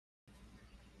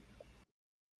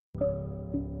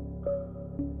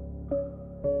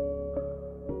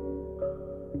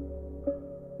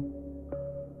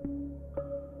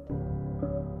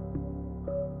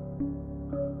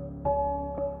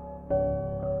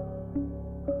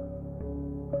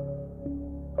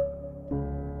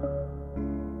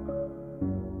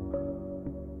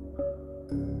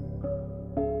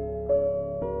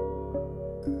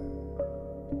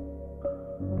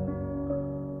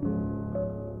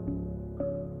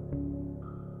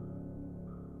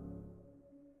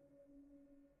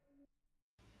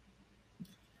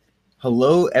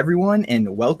Hello, everyone,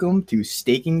 and welcome to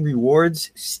Staking Rewards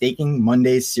Staking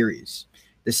Mondays series.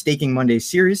 The Staking Mondays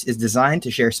series is designed to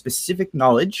share specific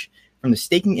knowledge from the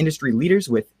staking industry leaders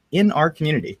within our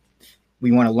community.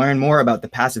 We want to learn more about the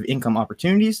passive income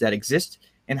opportunities that exist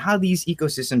and how these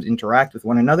ecosystems interact with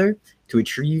one another to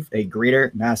achieve a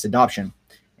greater mass adoption.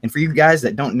 And for you guys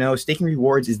that don't know, Staking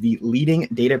Rewards is the leading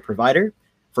data provider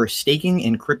for staking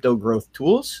and crypto growth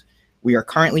tools. We are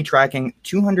currently tracking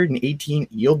 218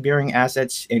 yield-bearing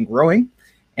assets and growing,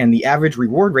 and the average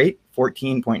reward rate,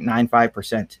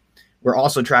 14.95%. We're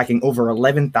also tracking over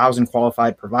 11,000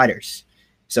 qualified providers.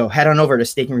 So head on over to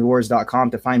stakingrewards.com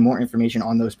to find more information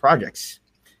on those projects.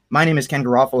 My name is Ken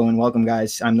Garofalo, and welcome,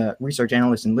 guys. I'm the research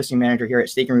analyst and listing manager here at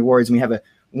Staking Rewards, and we have a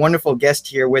wonderful guest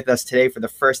here with us today for the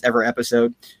first ever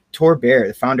episode, Bair,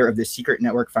 the founder of the Secret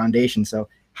Network Foundation. So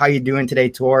how you doing today,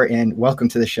 Tor, and welcome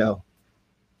to the show.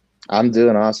 I'm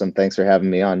doing awesome. Thanks for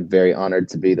having me on. Very honored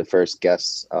to be the first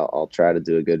guest. I'll try to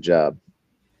do a good job.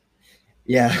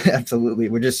 Yeah, absolutely.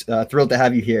 We're just thrilled to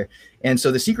have you here. And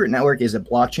so the Secret Network is a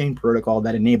blockchain protocol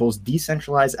that enables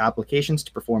decentralized applications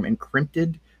to perform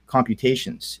encrypted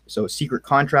computations. So secret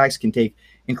contracts can take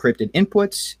encrypted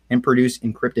inputs and produce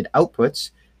encrypted outputs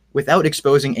without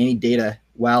exposing any data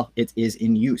while it is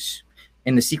in use.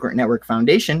 And the Secret Network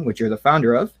Foundation, which you're the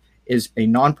founder of, is a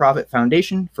nonprofit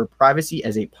foundation for privacy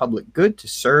as a public good to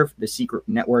serve the secret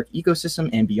network ecosystem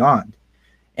and beyond.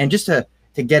 And just to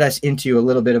get us into a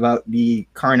little bit about the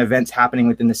current events happening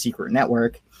within the Secret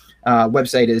Network,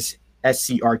 website is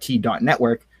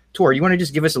scrt.network. Tor, you want to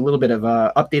just give us a little bit of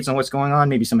updates on what's going on,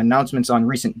 maybe some announcements on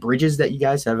recent bridges that you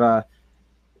guys have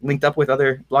linked up with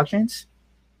other blockchains?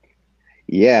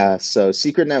 Yeah, so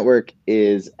Secret Network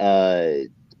is a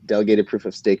delegated proof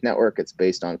of stake network. It's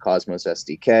based on Cosmos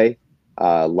SDK.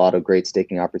 A lot of great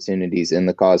staking opportunities in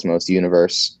the Cosmos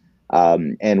universe.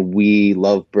 And we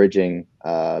love bridging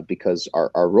because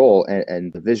our role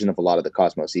and the vision of a lot of the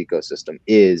Cosmos ecosystem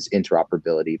is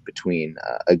interoperability between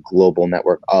a global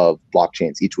network of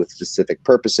blockchains, each with specific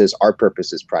purposes. Our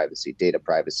purpose is privacy, data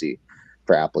privacy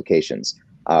for applications.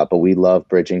 But we love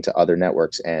bridging to other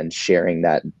networks and sharing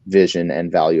that vision and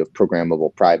value of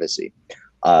programmable privacy.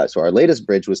 So our latest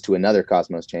bridge was to another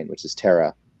Cosmos chain, which is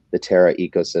Terra, the Terra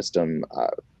ecosystem,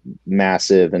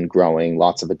 massive and growing,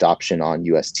 lots of adoption on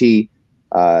UST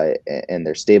and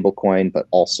their stablecoin, but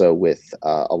also with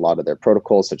a lot of their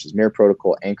protocols, such as Mir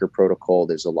Protocol, Anchor Protocol.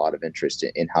 There's a lot of interest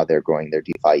in how they're growing their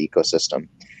DeFi ecosystem.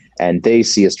 And they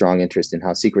see a strong interest in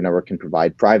how Secret Network can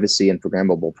provide privacy and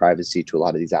programmable privacy to a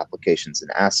lot of these applications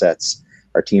and assets.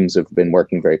 Our teams have been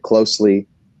working very closely.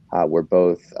 We're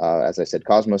both, as I said,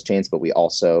 Cosmos chains, but we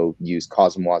also use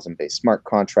CosmWasm-based smart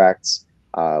contracts.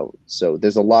 So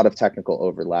there's a lot of technical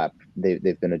overlap.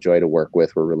 They've been a joy to work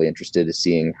with. We're really interested in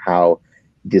seeing how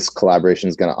this collaboration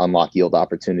is going to unlock yield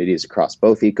opportunities across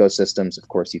both ecosystems. Of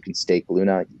course, you can stake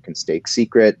Luna, you can stake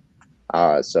Secret.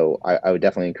 So I would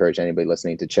definitely encourage anybody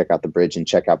listening to check out the bridge and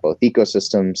check out both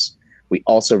ecosystems. We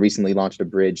also recently launched a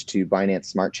bridge to Binance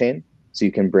Smart Chain. So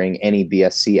you can bring any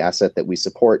BSC asset that we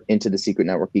support into the Secret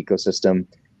Network ecosystem,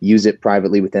 use it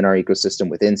privately within our ecosystem,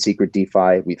 within Secret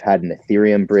DeFi. We've had an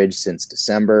Ethereum bridge since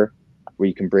December, where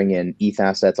you can bring in ETH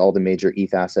assets, all the major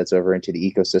ETH assets over into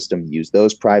the ecosystem, use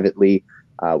those privately.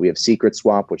 We have Secret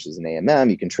Swap, which is an AMM.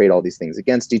 You can trade all these things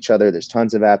against each other. There's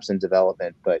tons of apps in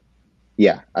development, but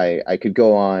yeah, I could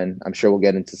go on. I'm sure we'll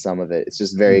get into some of it. It's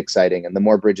just very exciting. And the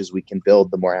more bridges we can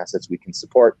build, the more assets we can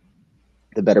support,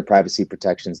 the better privacy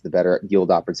protections, the better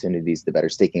yield opportunities, the better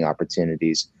staking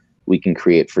opportunities we can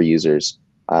create for users.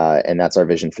 And that's our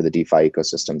vision for the DeFi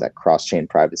ecosystem, that cross-chain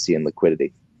privacy and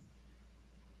liquidity.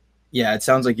 Yeah, it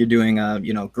sounds like you're doing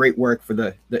great work for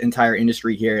the entire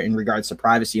industry here in regards to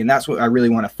privacy. And that's what I really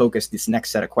want to focus this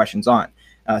next set of questions on,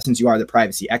 since you are the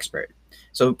privacy expert.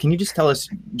 So can you just tell us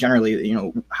generally,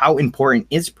 how important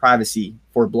is privacy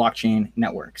for blockchain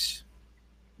networks?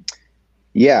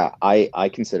 Yeah, I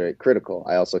consider it critical.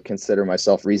 I also consider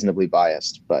myself reasonably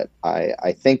biased, but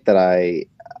I think that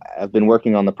I've been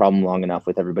working on the problem long enough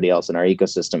with everybody else in our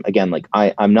ecosystem. Again, like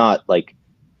I'm not like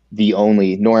the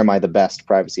only, nor am I the best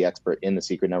privacy expert in the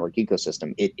secret network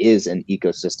ecosystem. It is an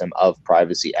ecosystem of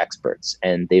privacy experts,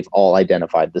 and they've all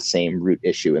identified the same root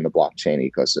issue in the blockchain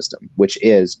ecosystem, which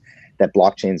is that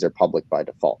blockchains are public by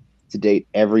default. To date,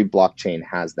 every blockchain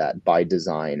has that by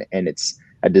design, and it's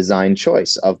a design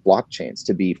choice of blockchains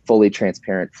to be fully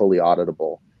transparent, fully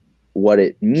auditable. What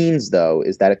it means, though,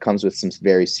 is that it comes with some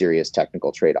very serious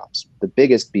technical trade-offs. The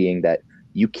biggest being that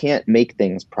you can't make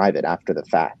things private after the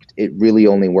fact. It really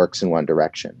only works in one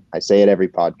direction. I say it every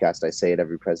podcast, I say it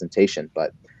every presentation,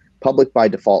 but public by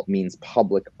default means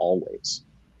public always.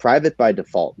 Private by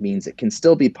default means it can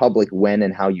still be public when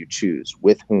and how you choose,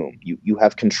 with whom. You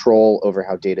have control over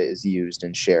how data is used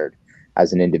and shared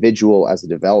as an individual, as a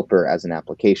developer, as an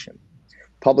application.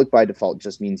 Public by default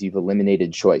just means you've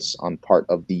eliminated choice on part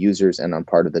of the users and on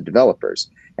part of the developers.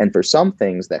 And for some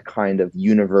things, that kind of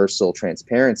universal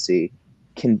transparency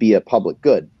can be a public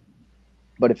good.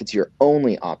 But if it's your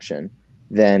only option,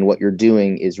 then what you're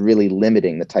doing is really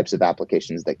limiting the types of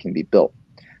applications that can be built.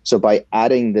 So by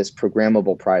adding this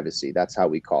programmable privacy, that's how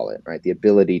we call it, right? The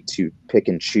ability to pick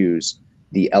and choose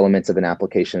the elements of an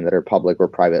application that are public or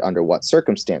private under what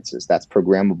circumstances. That's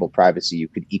programmable privacy. You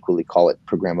could equally call it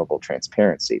programmable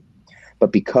transparency.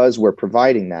 But because we're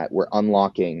providing that, we're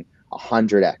unlocking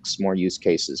 100x more use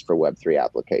cases for Web3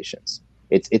 applications.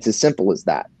 It's as simple as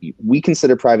that. We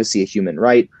consider privacy a human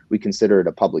right. We consider it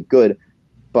a public good.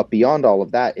 But beyond all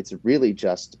of that, it's really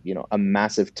just, a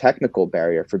massive technical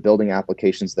barrier for building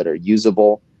applications that are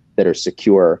usable, that are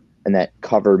secure, and that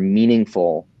cover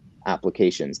meaningful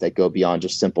applications that go beyond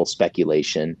just simple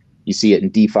speculation. You see it in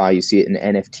DeFi, you see it in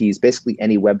NFTs, basically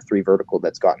any Web3 vertical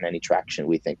that's gotten any traction.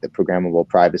 We think that programmable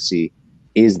privacy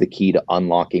is the key to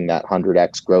unlocking that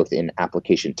 100x growth in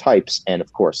application types. And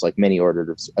of course, like many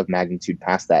orders of magnitude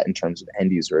past that in terms of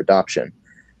end user adoption.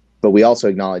 But we also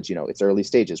acknowledge, it's early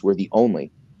stages. We're the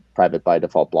only private by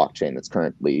default blockchain that's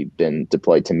currently been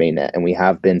deployed to mainnet. And we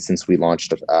have been since we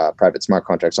launched private smart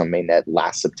contracts on mainnet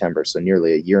last September. So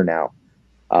nearly a year now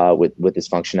with this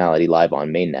functionality live on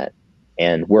mainnet.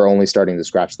 And we're only starting to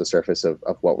scratch the surface of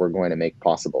what we're going to make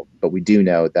possible. But we do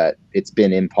know that it's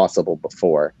been impossible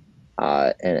before.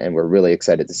 And we're really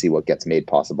excited to see what gets made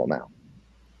possible now.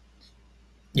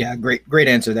 Yeah, great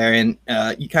answer there. And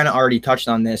you kind of already touched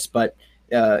on this, but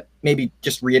maybe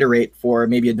just reiterate for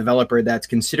maybe a developer that's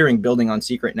considering building on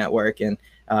Secret Network, and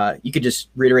you could just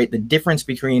reiterate the difference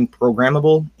between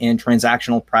programmable and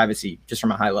transactional privacy, just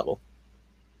from a high level.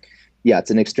 Yeah,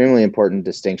 it's an extremely important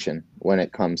distinction when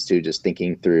it comes to just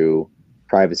thinking through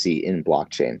privacy in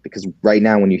blockchain, because right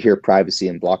now when you hear privacy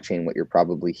in blockchain, what you're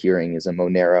probably hearing is a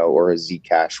Monero or a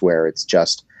Zcash, where it's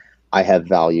just, I have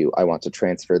value, I want to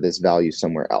transfer this value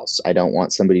somewhere else. I don't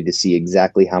want somebody to see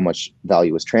exactly how much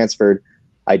value was transferred.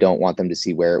 I don't want them to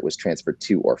see where it was transferred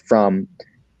to or from.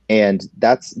 And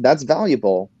that's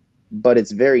valuable, but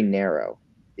it's very narrow.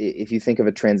 If you think of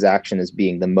a transaction as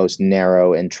being the most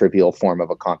narrow and trivial form of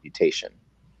a computation,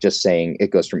 just saying it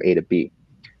goes from A to B.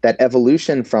 That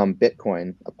evolution from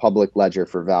Bitcoin, a public ledger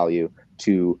for value,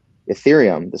 to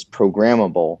Ethereum, this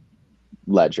programmable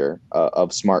ledger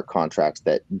of smart contracts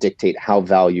that dictate how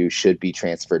value should be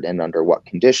transferred and under what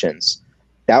conditions,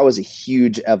 that was a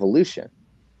huge evolution.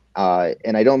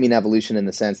 And I don't mean evolution in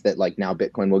the sense that like now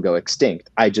Bitcoin will go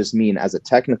extinct. I just mean as a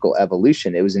technical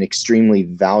evolution, it was an extremely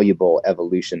valuable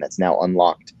evolution that's now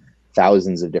unlocked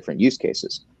thousands of different use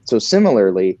cases. So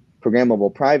similarly,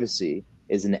 programmable privacy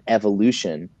is an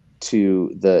evolution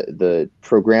to the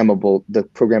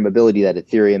programmability that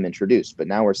Ethereum introduced. But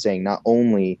now we're saying not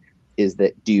only is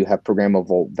that do you have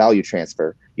programmable value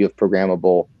transfer, you have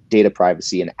programmable data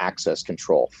privacy and access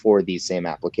control for these same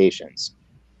applications.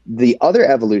 The other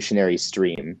evolutionary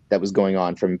stream that was going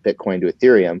on from Bitcoin to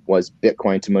Ethereum was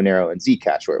Bitcoin to Monero and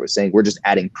Zcash, where it was saying we're just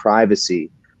adding privacy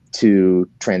to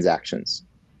transactions.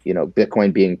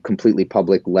 Bitcoin being completely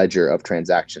public ledger of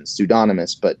transactions,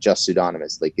 pseudonymous, but just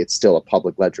pseudonymous. Like it's still a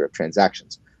public ledger of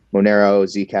transactions. Monero,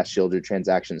 Zcash shielded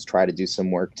transactions try to do some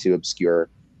work to obscure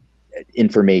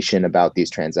information about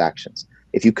these transactions.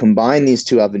 If you combine these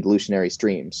two evolutionary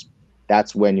streams,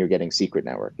 that's when you're getting Secret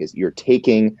Network. Is you're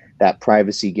taking that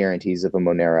privacy guarantees of a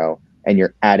Monero and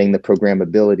you're adding the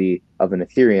programmability of an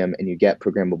Ethereum, and you get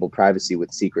programmable privacy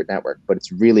with Secret Network. But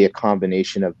it's really a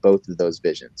combination of both of those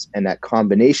visions. And that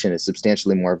combination is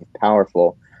substantially more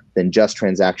powerful than just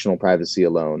transactional privacy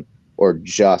alone or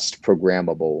just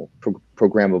programmable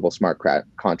smart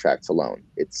contracts alone.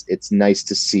 It's nice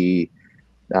to see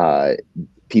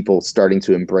people starting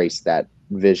to embrace that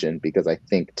vision, because I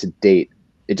think to date,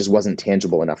 it just wasn't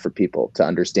tangible enough for people to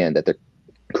understand that there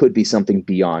could be something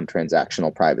beyond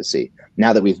transactional privacy.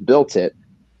 Now that we've built it,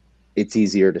 it's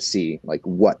easier to see like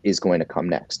what is going to come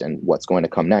next, and what's going to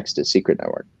come next is Secret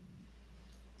Network.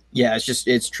 Yeah,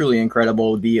 it's truly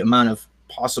incredible the amount of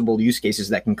possible use cases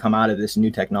that can come out of this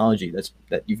new technology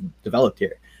that you've developed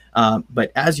here.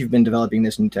 But as you've been developing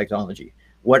this new technology,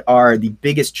 what are the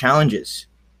biggest challenges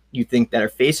you think that are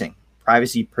facing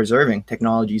privacy preserving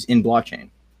technologies in blockchain?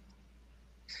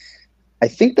 I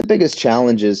think the biggest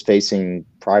challenges facing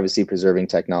privacy preserving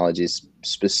technologies,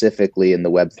 specifically in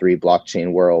the Web3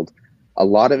 blockchain world, a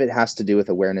lot of it has to do with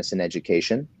awareness and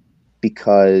education.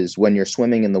 Because when you're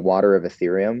swimming in the water of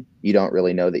Ethereum, you don't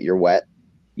really know that you're wet.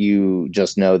 You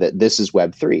just know that this is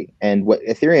Web3. And what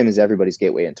Ethereum is everybody's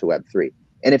gateway into Web3.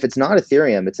 And if it's not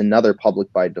Ethereum, it's another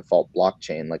public by default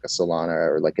blockchain like a Solana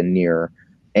or like a Near,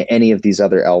 any of these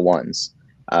other L1s.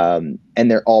 And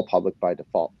they're all public by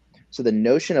default. So the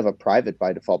notion of a private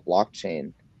by default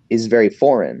blockchain is very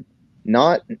foreign,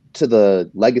 not to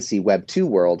the legacy Web 2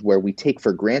 world where we take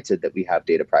for granted that we have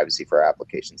data privacy for our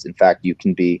applications. In fact, you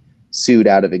can be sued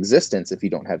out of existence if you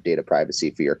don't have data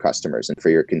privacy for your customers and for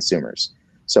your consumers.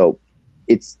 So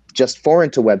it's just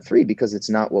foreign to Web3 because it's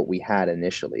not what we had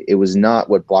initially. It was not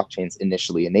what blockchains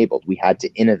initially enabled. We had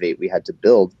to innovate, we had to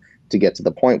build to get to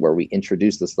the point where we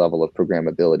introduced this level of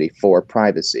programmability for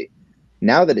privacy.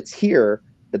 Now that it's here,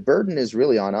 the burden is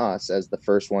really on us as the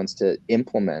first ones to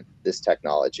implement this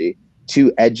technology,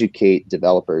 to educate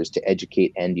developers, to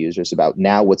educate end users about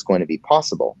now what's going to be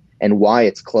possible and why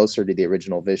it's closer to the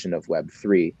original vision of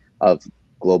Web3 of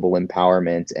global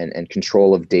empowerment and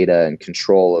control of data and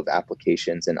control of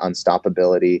applications and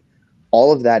unstoppability.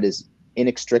 All of that is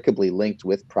inextricably linked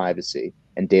with privacy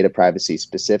and data privacy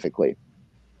specifically.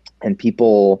 And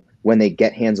people, when they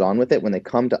get hands-on with it, when they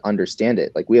come to understand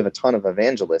it, like we have a ton of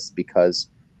evangelists because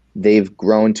they've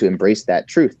grown to embrace that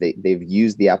truth. They've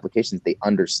used the applications. They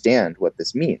understand what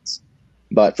this means.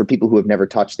 But for people who have never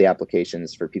touched the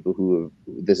applications, for people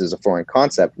this is a foreign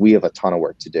concept, we have a ton of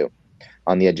work to do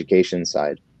on the education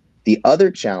side. The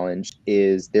other challenge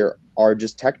is there are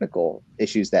just technical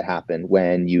issues that happen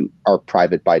when you are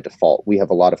private by default. We have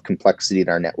a lot of complexity in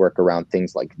our network around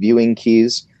things like viewing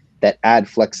keys that add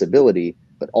flexibility,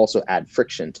 but also add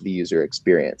friction to the user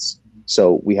experience.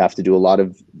 So we have to do a lot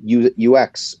of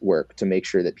UX work to make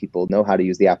sure that people know how to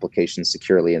use the application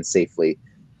securely and safely.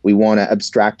 We want to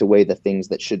abstract away the things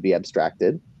that should be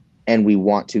abstracted, and we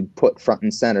want to put front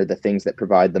and center the things that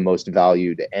provide the most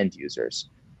value to end users.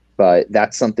 But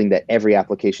that's something that every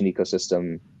application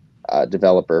ecosystem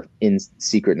developer in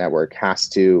Secret Network has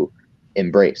to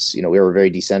embrace. You know, we're a very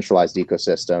decentralized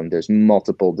ecosystem. There's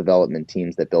multiple development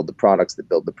teams that build the products, that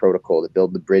build the protocol, that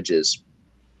build the bridges.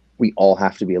 We all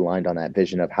have to be aligned on that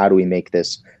vision of how do we make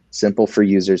this simple for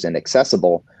users and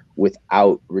accessible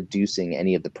without reducing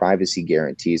any of the privacy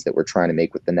guarantees that we're trying to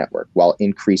make with the network, while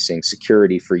increasing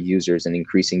security for users and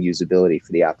increasing usability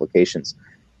for the applications.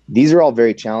 These are all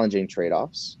very challenging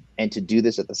trade-offs. And to do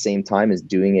this at the same time as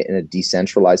doing it in a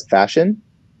decentralized fashion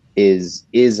is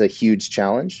a huge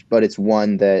challenge, but it's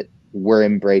one that we're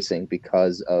embracing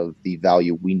because of the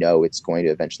value we know it's going to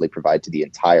eventually provide to the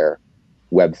entire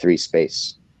Web3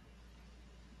 space.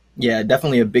 Yeah,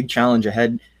 definitely a big challenge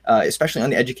ahead, especially on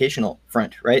the educational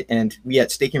front, right? And we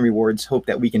at Staking Rewards hope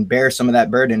that we can bear some of that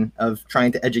burden of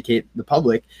trying to educate the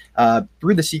public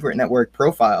through the Secret Network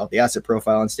profile, the asset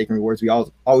profile on Staking Rewards. We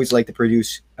always like to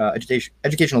produce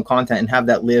educational content and have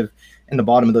that live in the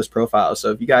bottom of those profiles.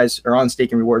 So if you guys are on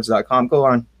stakingrewards.com, go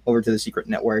on over to the Secret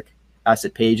Network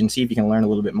asset page and see if you can learn a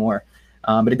little bit more.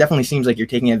 But it definitely seems like you're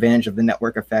taking advantage of the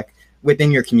network effect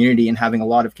within your community and having a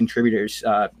lot of contributors,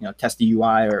 test the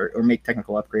UI or make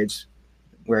technical upgrades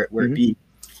where it be.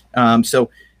 So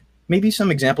maybe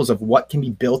some examples of what can be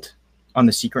built on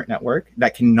the Secret Network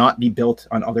that cannot be built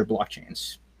on other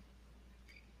blockchains.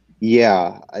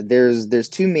 Yeah, there's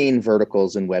two main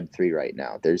verticals in Web3 right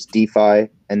now. There's DeFi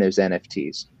and there's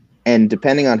NFTs. And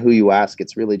depending on who you ask,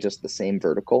 it's really just the same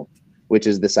vertical, which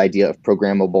is this idea of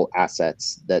programmable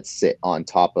assets that sit on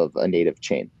top of a native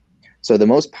chain. So the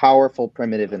most powerful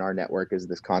primitive in our network is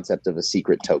this concept of a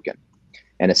secret token.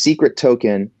 And a secret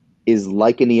token is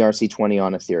like an ERC20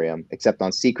 on Ethereum, except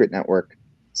on Secret Network,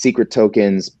 secret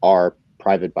tokens are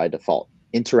private by default.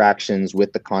 Interactions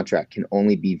with the contract can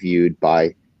only be viewed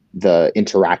by the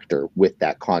interactor with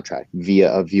that contract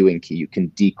via a viewing key. You can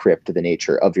decrypt the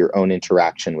nature of your own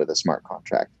interaction with a smart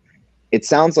contract. It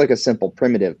sounds like a simple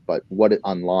primitive, but what it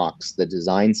unlocks, the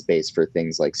design space for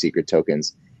things like secret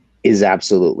tokens, is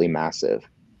absolutely massive.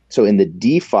 So in the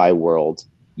DeFi world,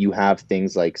 you have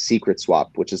things like Secret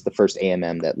Swap, which is the first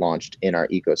AMM that launched in our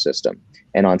ecosystem.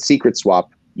 And on Secret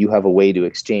Swap, you have a way to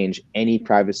exchange any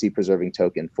privacy preserving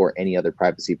token for any other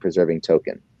privacy preserving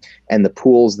token. And the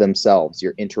pools themselves,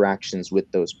 your interactions with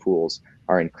those pools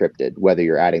are encrypted, whether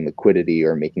you're adding liquidity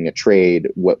or making a trade,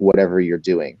 whatever you're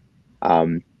doing.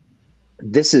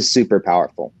 This is super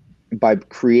powerful. By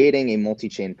creating a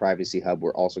multi-chain privacy hub,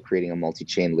 we're also creating a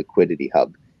multi-chain liquidity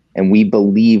hub. And we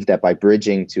believe that by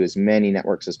bridging to as many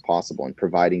networks as possible and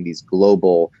providing these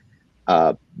global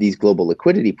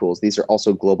liquidity pools, these are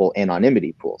also global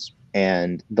anonymity pools.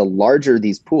 And the larger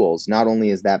these pools, not only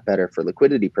is that better for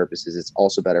liquidity purposes, it's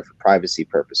also better for privacy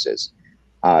purposes.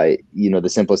 The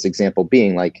simplest example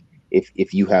being like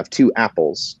if you have 2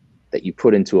 apples that you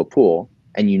put into a pool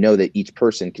and you know that each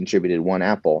person contributed 1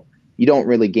 apple, you don't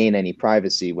really gain any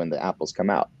privacy when the apples come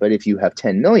out. But if you have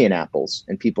 10 million apples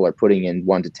and people are putting in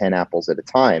 1 to 10 apples at a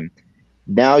time,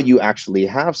 now you actually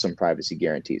have some privacy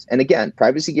guarantees. And again,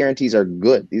 privacy guarantees are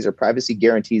good. These are privacy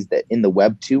guarantees that in the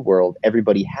Web 2 world,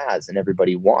 everybody has and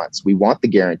everybody wants. We want the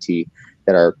guarantee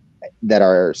that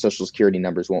our social security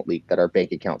numbers won't leak, that our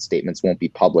bank account statements won't be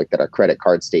public, that our credit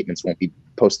card statements won't be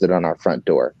posted on our front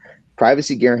door.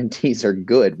 Privacy guarantees are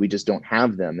good. We just don't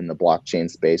have them in the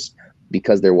blockchain space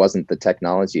because there wasn't the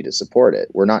technology to support it.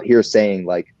 We're not here saying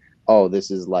like, oh, this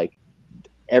is like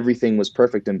everything was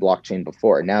perfect in blockchain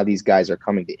before. Now these guys are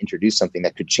coming to introduce something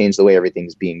that could change the way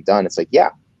everything's being done. It's like, yeah,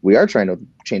 we are trying to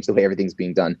change the way everything's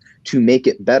being done to make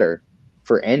it better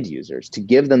for end users, to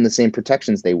give them the same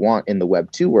protections they want in the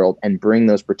Web 2 world and bring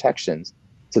those protections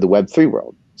to the Web 3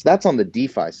 world. So that's on the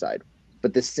DeFi side.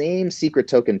 But the same secret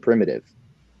token primitive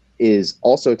is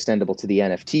also extendable to the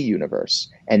NFT universe.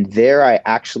 And there I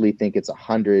actually think it's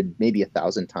 100, maybe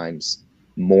 1,000 times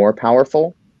more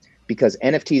powerful, because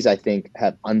NFTs, I think,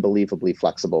 have unbelievably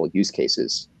flexible use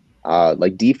cases.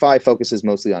 Like DeFi focuses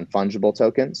mostly on fungible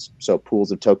tokens, so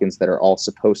pools of tokens that are all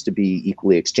supposed to be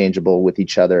equally exchangeable with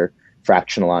each other,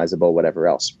 fractionalizable, whatever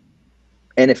else.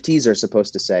 NFTs are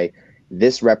supposed to say,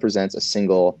 this represents a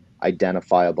single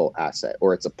identifiable asset,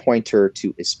 or it's a pointer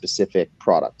to a specific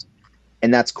product.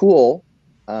 And that's cool.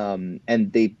 And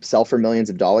they sell for millions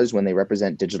of dollars when they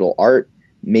represent digital art.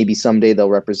 Maybe someday they'll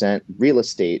represent real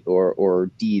estate or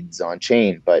deeds on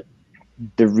chain. But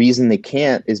the reason they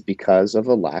can't is because of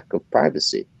a lack of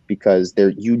privacy, because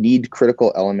you need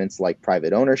critical elements like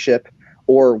private ownership,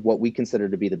 or what we consider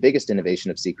to be the biggest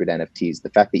innovation of secret NFTs, the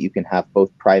fact that you can have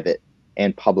both private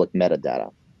and public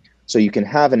metadata. So you can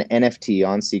have an NFT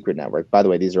on Secret Network. By the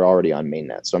way, these are already on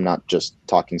mainnet, so I'm not just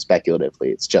talking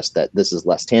speculatively. It's just that this is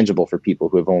less tangible for people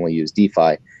who have only used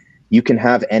DeFi. You can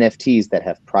have NFTs that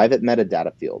have private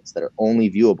metadata fields that are only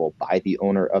viewable by the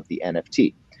owner of the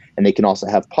NFT. And they can also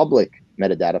have public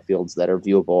metadata fields that are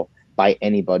viewable by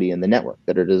anybody in the network,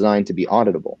 that are designed to be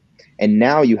auditable. And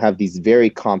now you have these very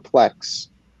complex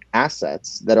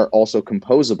assets that are also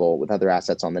composable with other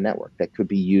assets on the network, that could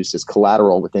be used as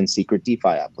collateral within secret DeFi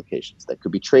applications, that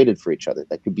could be traded for each other,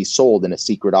 that could be sold in a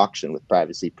secret auction with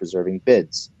privacy preserving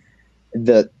bids.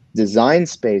 The design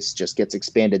space just gets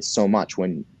expanded so much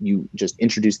when you just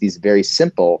introduce these very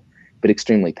simple but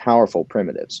extremely powerful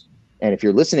primitives. And if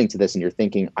you're listening to this and you're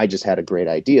thinking, I just had a great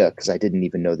idea because I didn't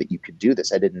even know that you could do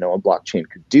this, I didn't know a blockchain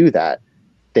could do that,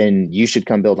 then you should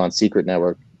come build on Secret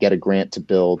Network, get a grant to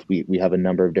build. We have a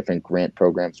number of different grant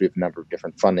programs. We have a number of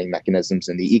different funding mechanisms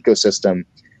in the ecosystem.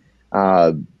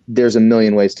 There's a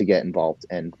million ways to get involved.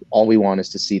 And all we want is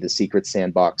to see the secret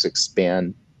sandbox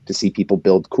expand, to see people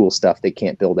build cool stuff they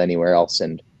can't build anywhere else.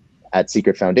 And at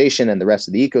Secret Foundation and the rest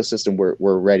of the ecosystem,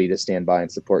 we're ready to stand by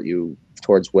and support you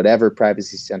towards whatever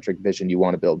privacy-centric vision you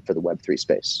want to build for the Web3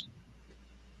 space.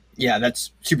 Yeah,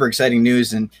 that's super exciting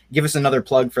news. And give us another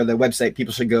plug for the website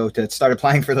people should go to start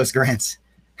applying for those grants.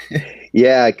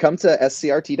 Yeah, come to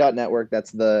scrt.network.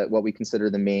 That's what we consider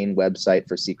the main website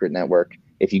for Secret Network.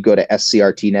 If you go to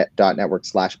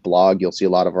scrt.network/blog, you'll see a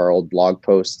lot of our old blog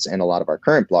posts and a lot of our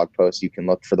current blog posts. You can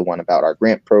look for the one about our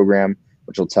grant program,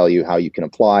 which will tell you how you can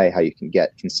apply, how you can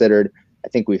get considered. I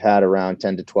think we've had around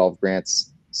 10 to 12 grants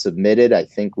submitted. I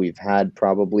think we've had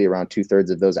probably around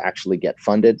 2/3 of those actually get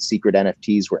funded. Secret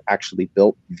NFTs were actually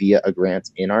built via a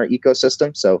grant in our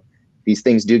ecosystem. So these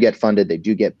things do get funded, they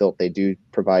do get built, they do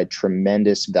provide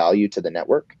tremendous value to the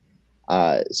network.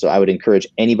 So I would encourage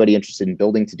anybody interested in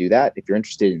building to do that. If you're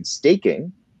interested in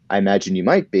staking, I imagine you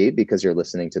might be because you're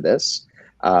listening to this.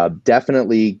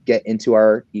 Definitely get into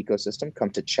our ecosystem. Come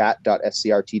to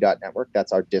chat.scrt.network.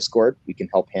 That's our Discord. We can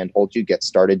help handhold you, get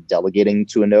started delegating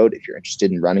to a node. If you're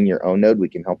interested in running your own node, we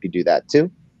can help you do that too.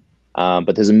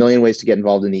 But there's a million ways to get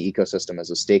involved in the ecosystem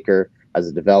as a staker, as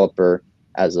a developer,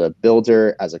 as a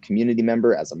builder, as a community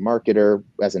member, as a marketer,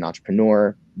 as an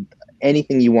entrepreneur.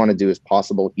 anything you want to do is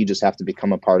possible. You just have to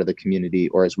become a part of the community,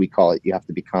 or as we call it, you have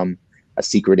to become a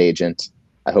secret agent.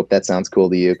 I hope that sounds cool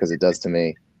to you, because it does to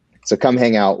me. So come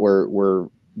hang out. We're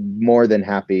more than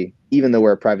happy. Even though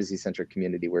we're a privacy-centric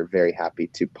community, we're very happy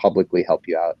to publicly help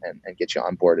you out and get you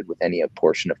onboarded with any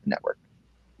portion of the network.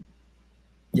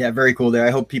 Yeah, very cool there.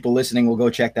 I hope people listening will go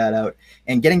check that out.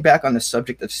 And getting back on the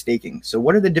subject of staking. So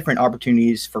what are the different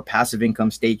opportunities for passive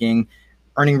income staking,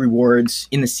 earning rewards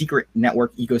in the secret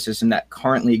network ecosystem that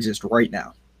currently exist right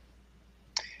now?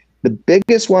 The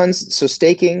biggest ones, so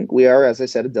staking, we are, as I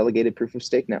said, a delegated proof of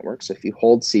stake network. So if you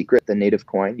hold secret, the native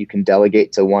coin, you can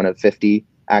delegate to one of 50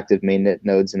 active mainnet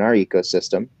nodes in our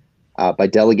ecosystem. By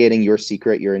delegating your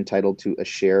secret, you're entitled to a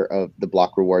share of the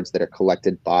block rewards that are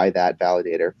collected by that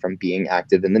validator from being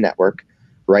active in the network.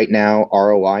 Right now,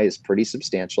 ROI is pretty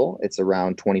substantial. It's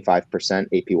around 25%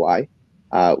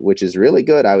 APY, which is really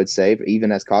good, I would say.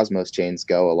 Even as Cosmos chains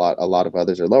go, a lot of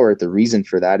others are lower. The reason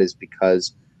for that is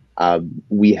because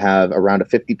we have around a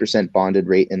 50% bonded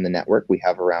rate in the network. We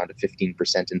have around a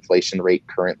 15% inflation rate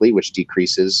currently, which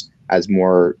decreases as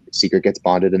more secret gets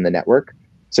bonded in the network.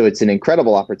 So it's an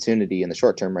incredible opportunity in the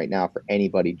short term right now for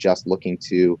anybody just looking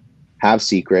to have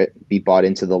secret, be bought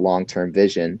into the long-term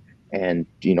vision, and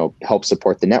help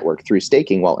support the network through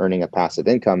staking while earning a passive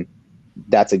income.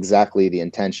 That's exactly the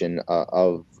intention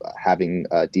of having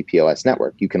a DPoS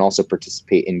network. You can also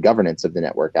participate in governance of the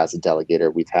network as a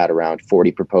delegator. We've had around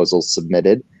 40 proposals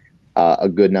submitted, a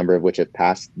good number of which have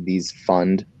passed. These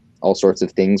fund all sorts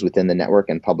of things within the network,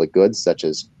 and public goods such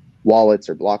as wallets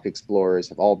or block explorers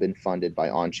have all been funded by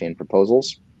on-chain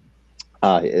proposals.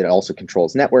 It also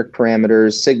controls network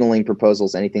parameters, signaling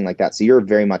proposals, anything like that. So you're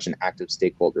very much an active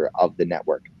stakeholder of the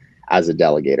network as a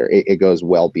delegator. It goes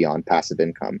well beyond passive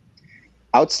income.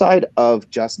 Outside of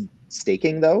just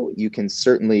staking, though, you can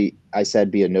certainly, I said,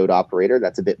 be a node operator.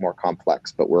 That's a bit more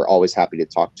complex, but we're always happy to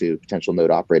talk to potential node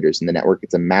operators in the network.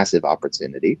 It's a massive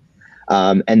opportunity.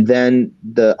 And then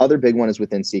the other big one is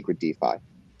within secret DeFi.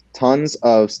 Tons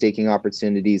of staking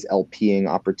opportunities, LPing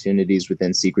opportunities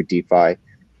within secret DeFi,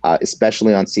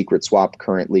 especially on Secret Swap.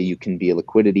 Currently, you can be a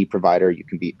liquidity provider. You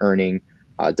can be earning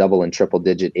double and triple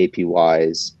digit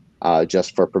APYs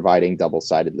just for providing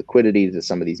double-sided liquidity to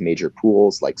some of these major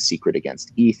pools like Secret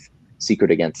against ETH,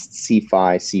 Secret against CeFi,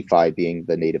 CeFi being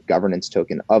the native governance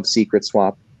token of Secret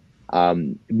Swap.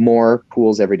 More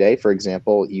pools every day. For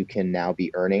example, you can now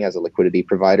be earning as a liquidity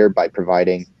provider by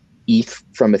providing ETH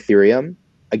from Ethereum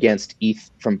against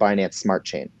ETH from Binance Smart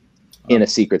Chain in a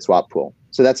secret swap pool.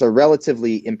 So that's a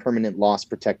relatively impermanent loss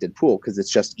protected pool because it's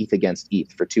just ETH against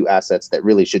ETH for two assets that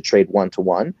really should trade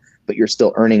one-to-one, but you're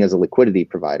still earning as a liquidity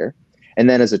provider. And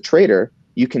then as a trader,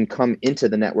 you can come into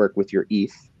the network with your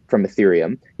ETH from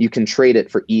Ethereum. You can trade it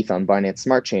for ETH on Binance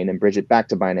Smart Chain and bridge it back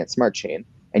to Binance Smart Chain.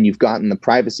 And you've gotten the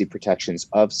privacy protections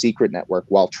of Secret Network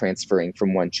while transferring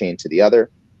from one chain to the other.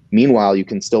 Meanwhile, you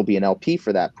can still be an LP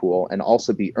for that pool and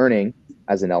also be earning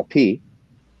as an LP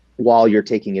while you're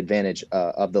taking advantage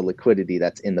of the liquidity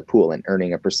that's in the pool and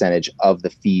earning a percentage of the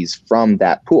fees from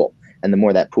that pool. And the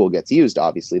more that pool gets used,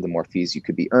 obviously, the more fees you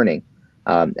could be earning.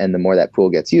 And the more that pool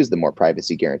gets used, the more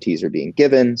privacy guarantees are being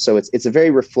given. So it's a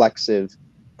very reflexive,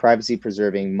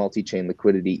 privacy-preserving, multi-chain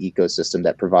liquidity ecosystem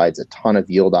that provides a ton of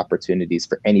yield opportunities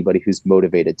for anybody who's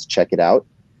motivated to check it out.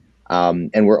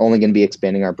 And we're only going to be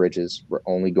expanding our bridges. We're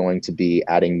only going to be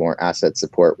adding more asset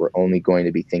support. We're only going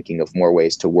to be thinking of more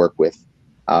ways to work with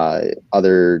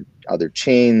other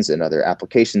chains and other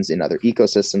applications in other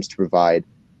ecosystems to provide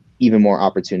even more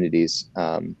opportunities.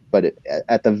 But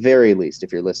at the very least,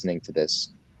 if you're listening to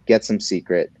this, get some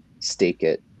secret, stake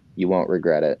it. You won't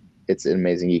regret it. It's an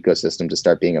amazing ecosystem to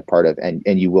start being a part of, and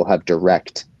you will have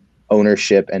direct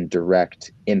ownership and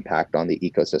direct impact on the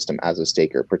ecosystem as a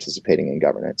staker participating in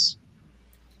governance.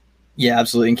 Yeah,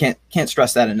 absolutely. And can't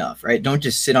stress that enough, right? Don't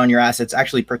just sit on your assets,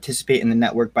 actually participate in the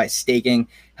network by staking,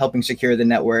 helping secure the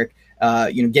network,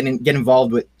 get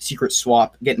involved with Secret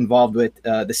Swap, get involved with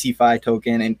the CeFi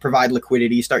token and provide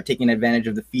liquidity, start taking advantage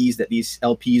of the fees that these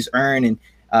LPs earn, and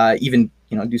even,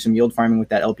 do some yield farming with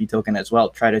that LP token as well.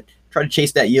 Try to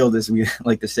chase that yield, as we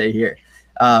like to say here.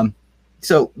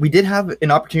 So we did have an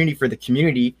opportunity for the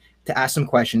community to ask some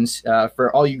questions.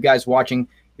 For all you guys watching,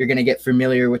 you're going to get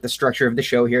familiar with the structure of the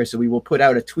show here. So we will put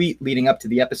out a tweet leading up to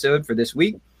the episode for this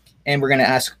week, and we're going to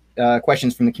ask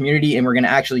questions from the community, and we're going to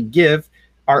actually give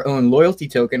our own loyalty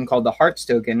token called the Hearts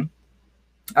token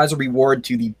as a reward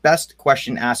to the best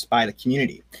question asked by the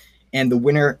community. And the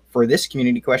winner for this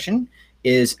community question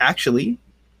is actually,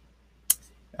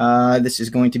 this is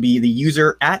going to be the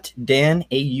user at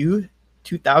DanAU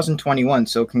 2021.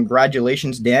 So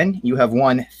congratulations, Dan. You have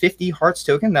won 50 Hearts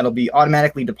token that'll be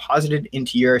automatically deposited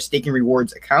into your Staking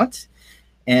Rewards account.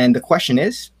 And the question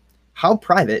is, how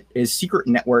private is Secret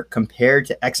Network compared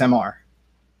to XMR?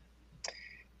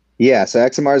 Yeah, so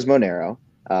XMR is Monero.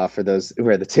 For those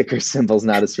where the ticker symbol's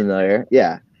not as familiar.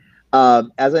 Yeah.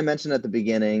 As I mentioned at the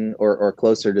beginning, or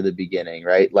closer to the beginning,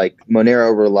 right? Like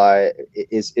Monero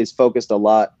is focused a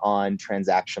lot on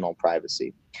transactional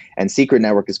privacy, and Secret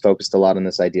Network is focused a lot on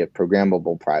this idea of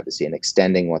programmable privacy and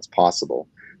extending what's possible.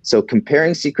 So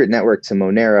comparing Secret Network to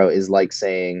Monero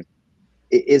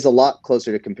is a lot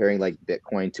closer to comparing like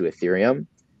Bitcoin to Ethereum,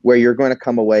 where you're going to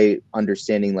come away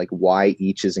understanding like why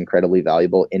each is incredibly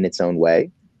valuable in its own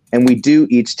way. And we do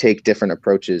each take different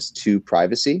approaches to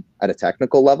privacy at a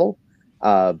technical level.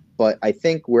 But I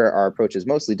think where our approaches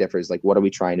mostly differ is like, what are we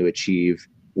trying to achieve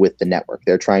with the network?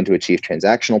 They're trying to achieve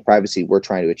transactional privacy. We're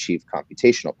trying to achieve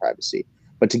computational privacy.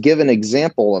 But to give an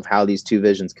example of how these two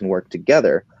visions can work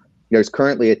together, there's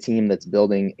currently a team that's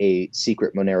building a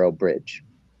secret Monero bridge.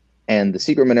 And the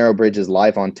secret Monero bridge is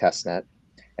live on testnet.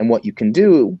 And what you can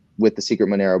do with the secret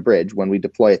Monero bridge when we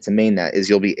deploy it to mainnet is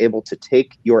you'll be able to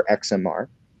take your XMR.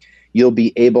 You'll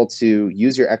be able to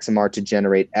use your XMR to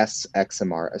generate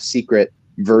SXMR, a secret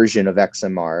version of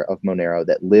XMR of Monero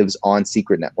that lives on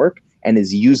Secret Network and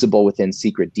is usable within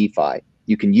Secret DeFi.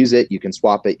 You can use it, you can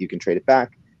swap it, you can trade it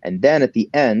back. And then at the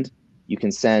end, you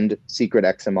can send Secret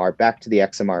XMR back to the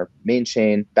XMR main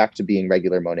chain, back to being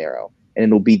regular Monero. And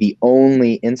it'll be the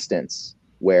only instance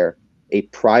where a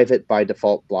private by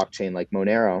default blockchain like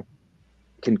Monero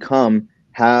can come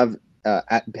have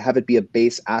it be a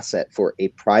base asset for a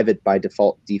private by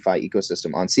default DeFi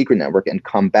ecosystem on Secret Network and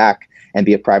come back and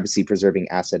be a privacy preserving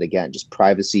asset again, just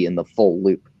privacy in the full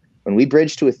loop. When we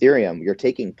bridge to Ethereum, you're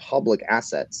taking public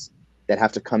assets that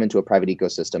have to come into a private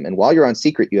ecosystem. And while you're on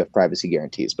Secret, you have privacy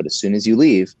guarantees. But as soon as you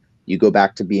leave, you go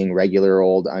back to being regular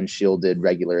old unshielded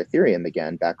regular Ethereum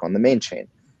again, back on the main chain.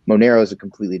 Monero is a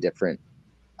completely different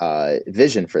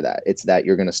vision for that. It's that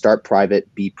you're going to start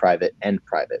private, be private, end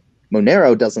private.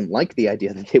 Monero doesn't like the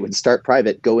idea that they would start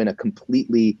private, go in a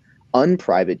completely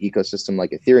unprivate ecosystem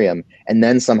like Ethereum, and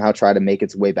then somehow try to make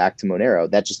its way back to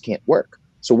Monero. That just can't work.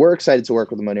 So we're excited to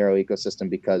work with the Monero ecosystem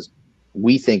because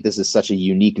we think this is such a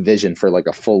unique vision for like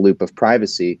a full loop of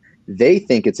privacy. They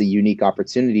think it's a unique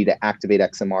opportunity to activate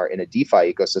XMR in a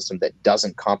DeFi ecosystem that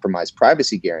doesn't compromise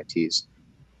privacy guarantees.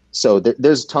 So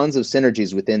there's tons of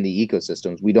synergies within the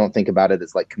ecosystems. We don't think about it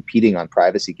as like competing on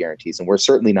privacy guarantees, and we're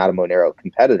certainly not a Monero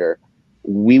competitor.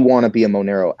 We want to be a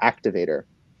Monero activator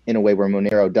in a way where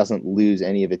Monero doesn't lose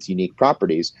any of its unique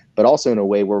properties, but also in a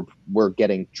way where we're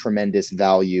getting tremendous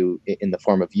value in the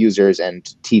form of users and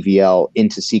TVL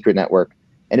into Secret Network.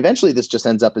 And eventually this just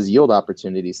ends up as yield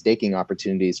opportunities, staking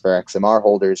opportunities for XMR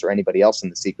holders or anybody else in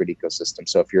the Secret ecosystem.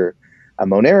 So if you're a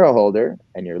Monero holder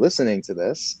and you're listening to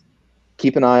this,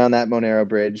 keep an eye on that Monero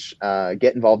bridge.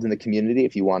 Get involved in the community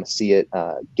if you want to see it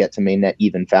get to mainnet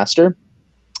even faster.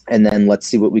 And then let's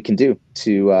see what we can do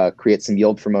to create some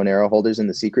yield for Monero holders in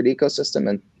the Secret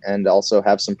ecosystem and also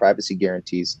have some privacy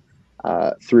guarantees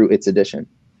through its addition.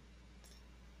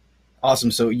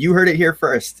 Awesome. So you heard it here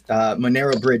first.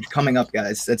 Monero bridge coming up,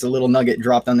 guys. That's a little nugget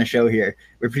dropped on the show here.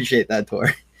 We appreciate that,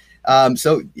 Tor.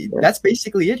 So that's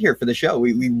basically it here for the show.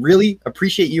 We really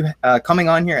appreciate you coming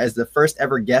on here as the first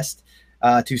ever guest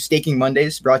to Staking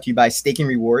Mondays, brought to you by Staking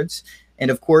Rewards.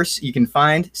 And of course, you can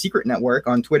find Secret Network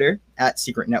on Twitter at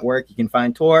Secret Network. You can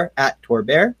find Tor at Tor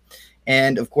Bair.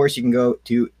 And of course, you can go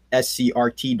to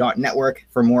scrt.network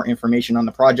for more information on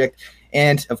the project.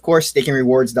 And of course,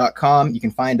 stakingrewards.com. You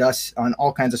can find us on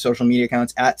all kinds of social media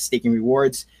accounts at Staking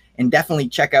Rewards. And definitely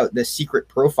check out the secret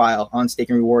profile on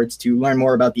Staking Rewards to learn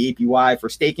more about the APY for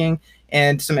staking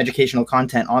and some educational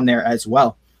content on there as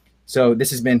well. So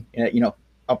this has been,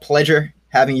 a pleasure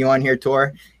having you on here,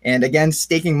 Tor. And again,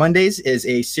 Staking Mondays is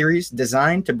a series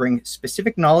designed to bring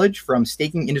specific knowledge from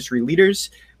staking industry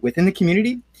leaders within the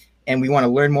community. And we want to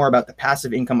learn more about the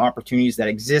passive income opportunities that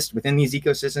exist within these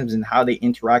ecosystems and how they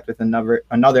interact with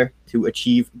another to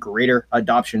achieve greater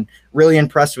adoption. Really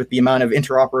impressed with the amount of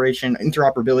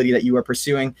interoperability that you are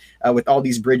pursuing with all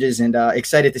these bridges, and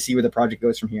excited to see where the project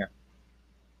goes from here.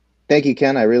 Thank you,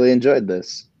 Ken. I really enjoyed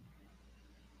this.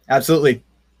 Absolutely.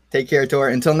 Take care, Tor.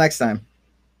 Until next time.